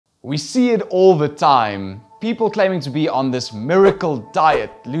We see it all the time. People claiming to be on this miracle diet,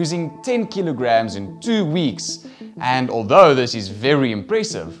 losing 10 kilograms in 2 weeks. And although this is very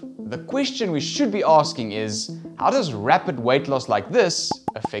impressive, the question we should be asking is, how does rapid weight loss like this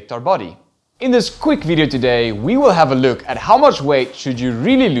affect our body? In this quick video today, we will have a look at how much weight should you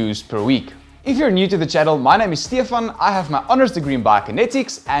really lose per week. If you're new to the channel, my name is Stefan, I have my honors degree in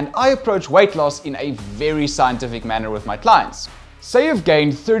biokinetics, and I approach weight loss in a very scientific manner with my clients. Say you've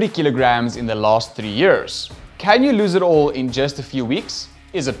gained 30 kilograms in the last 3 years. Can you lose it all in just a few weeks?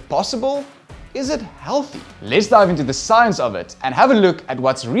 Is it possible? Is it healthy? Let's dive into the science of it and have a look at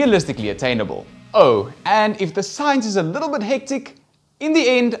what's realistically attainable. Oh, and if the science is a little bit hectic, in the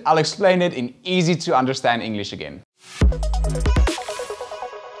end, I'll explain it in easy to understand English again.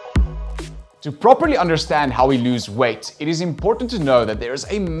 To properly understand how we lose weight, it is important to know that there is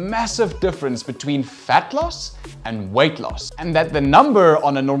a massive difference between fat loss and weight loss, and that the number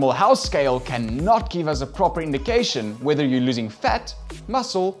on a normal house scale cannot give us a proper indication whether you're losing fat,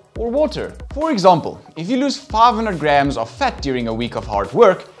 muscle, or water. For example, if you lose 500 grams of fat during a week of hard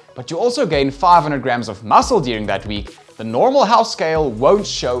work, but you also gain 500 grams of muscle during that week, the normal house scale won't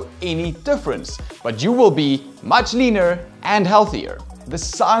show any difference, but you will be much leaner and healthier. The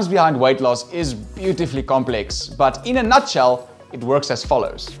science behind weight loss is beautifully complex, but in a nutshell, it works as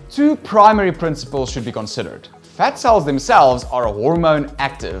follows. Two primary principles should be considered. Fat cells themselves are hormone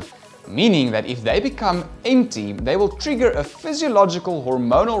active, meaning that if they become empty, they will trigger a physiological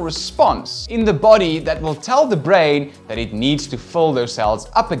hormonal response in the body that will tell the brain that it needs to fill those cells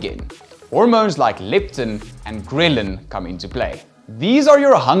up again. Hormones like leptin and ghrelin come into play. These are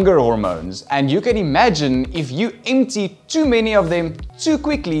your hunger hormones, and you can imagine if you empty too many of them too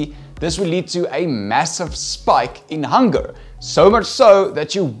quickly, this will lead to a massive spike in hunger. So much so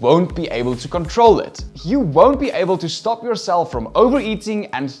that you won't be able to control it. You won't be able to stop yourself from overeating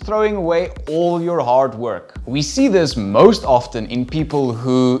and throwing away all your hard work. We see this most often in people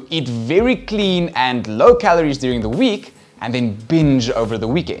who eat very clean and low calories during the week and then binge over the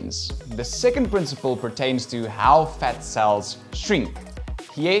weekends. The second principle pertains to how fat cells shrink.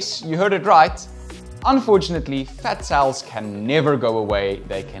 Yes, you heard it right. Unfortunately, fat cells can never go away,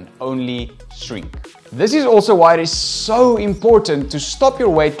 they can only shrink. This is also why it is so important to stop your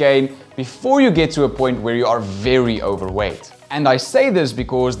weight gain before you get to a point where you are very overweight. And I say this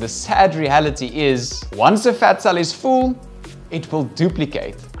because the sad reality is, once a fat cell is full, it will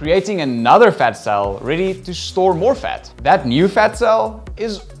duplicate, creating another fat cell ready to store more fat. That new fat cell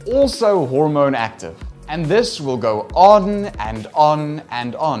is also hormone active. And this will go on and on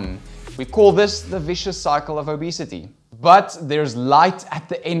and on. We call this the vicious cycle of obesity. But there's light at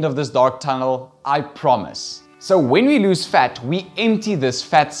the end of this dark tunnel, I promise. So when we lose fat, we empty this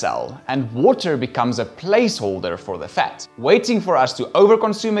fat cell, and water becomes a placeholder for the fat, waiting for us to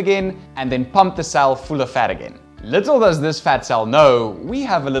overconsume again and then pump the cell full of fat again. Little does this fat cell know, we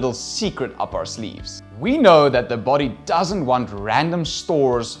have a little secret up our sleeves. We know that the body doesn't want random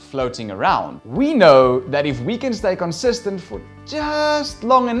stores floating around. We know that if we can stay consistent for just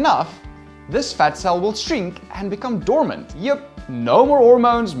long enough, this fat cell will shrink and become dormant. Yep, no more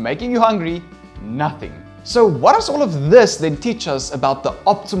hormones making you hungry, nothing. So what does all of this then teach us about the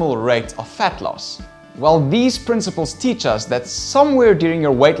optimal rate of fat loss? Well, these principles teach us that somewhere during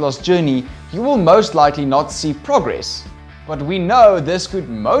your weight loss journey, you will most likely not see progress. But we know this could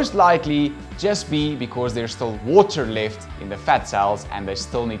most likely just be because there's still water left in the fat cells and they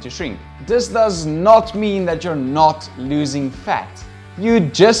still need to shrink. This does not mean that you're not losing fat. You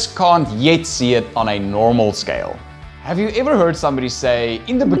just can't yet see it on a normal scale. Have you ever heard somebody say,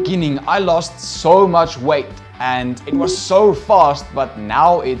 in the beginning I lost so much weight and it was so fast, but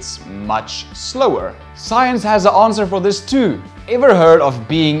now it's much slower? Science has an answer for this too. Ever heard of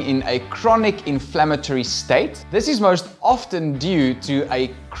being in a chronic inflammatory state? This is most often due to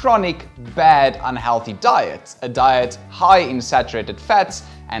a chronic, bad, unhealthy diet, a diet high in saturated fats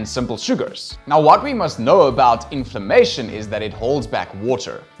and simple sugars. Now, what we must know about inflammation is that it holds back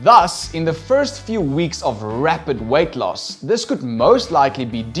water. Thus, in the first few weeks of rapid weight loss, this could most likely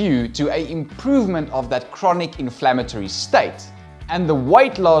be due to an improvement of that chronic inflammatory state. And the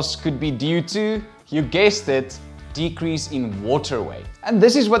weight loss could be due to, you guessed it, decrease in water weight. And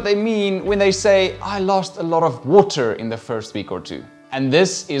this is what they mean when they say, I lost a lot of water in the first week or two. And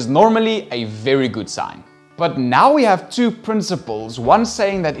this is normally a very good sign. But now we have two principles, one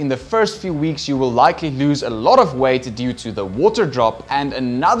saying that in the first few weeks you will likely lose a lot of weight due to the water drop, and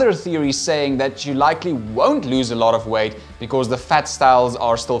another theory saying that you likely won't lose a lot of weight because the fat cells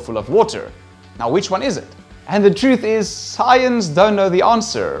are still full of water. Now, which one is it? And the truth is, science don't know the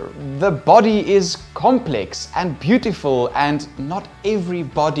answer. The body is complex and beautiful, and not every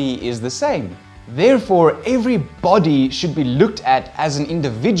body is the same. Therefore, every body should be looked at as an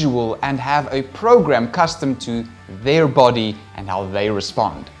individual and have a program custom to their body and how they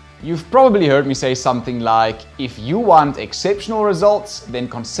respond. You've probably heard me say something like, if you want exceptional results, then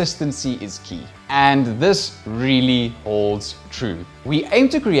consistency is key. And this really holds true. We aim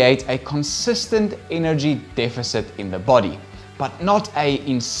to create a consistent energy deficit in the body, but not an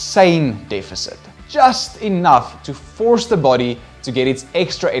insane deficit. Just enough to force the body to get its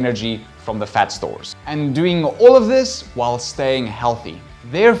extra energy from the fat stores. And doing all of this while staying healthy.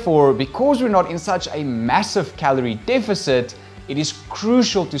 Therefore, because we're not in such a massive calorie deficit, it is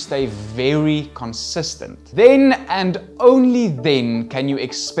crucial to stay very consistent. Then and only then can you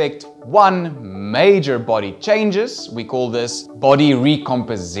expect one major body changes. We call this body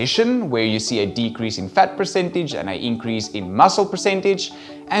recomposition, where you see a decrease in fat percentage and an increase in muscle percentage.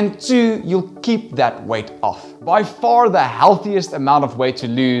 And two, you'll keep that weight off. By far the healthiest amount of weight to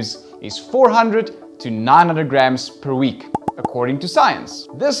lose is 400 to 900 grams per week, according to science.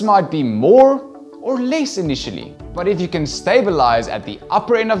 This might be more or less initially, but if you can stabilize at the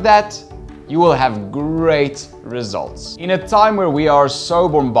upper end of that, you will have great results. In a time where we are so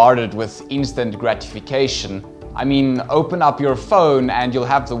bombarded with instant gratification, I mean, open up your phone and you'll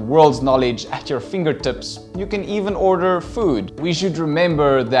have the world's knowledge at your fingertips. You can even order food. We should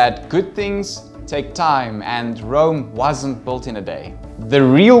remember that good things take time, and Rome wasn't built in a day. The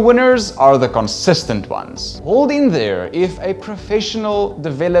real winners are the consistent ones. Hold in there. If a professional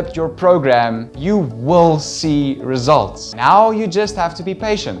developed your program, you will see results. Now you just have to be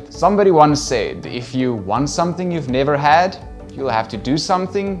patient. Somebody once said, if you want something you've never had, you'll have to do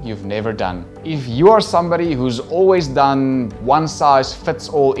something you've never done. If you are somebody who's always done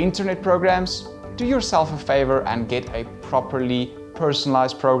one-size-fits-all internet programs, do yourself a favor and get a properly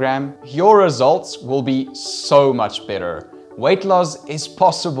personalized program. Your results will be so much better. Weight loss is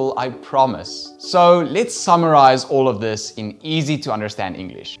possible, I promise. So let's summarize all of this in easy to understand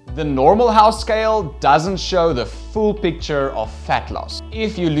English. The normal house scale doesn't show the full picture of fat loss.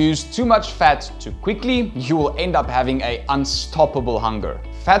 If you lose too much fat too quickly, you will end up having an unstoppable hunger.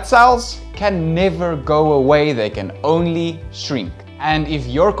 Fat cells can never go away, they can only shrink. And if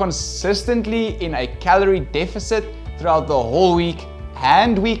you're consistently in a calorie deficit throughout the whole week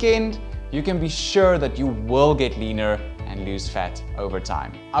and weekend, you can be sure that you will get leaner and lose fat over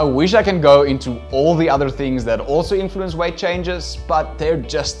time. I wish I can go into all the other things that also influence weight changes, but there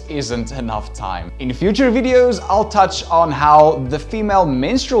just isn't enough time. In future videos, I'll touch on how the female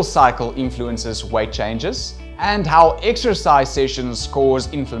menstrual cycle influences weight changes, and how exercise sessions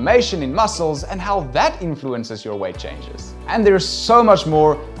cause inflammation in muscles and how that influences your weight changes. And there's so much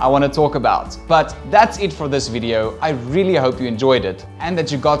more I want to talk about. But that's it for this video. I really hope you enjoyed it and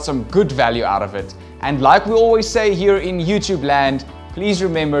that you got some good value out of it. And like we always say here in YouTube land, please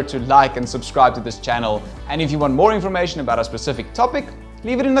remember to like and subscribe to this channel. And if you want more information about a specific topic,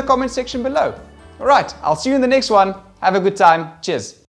 leave it in the comment section below. All right, I'll see you in the next one. Have a good time. Cheers.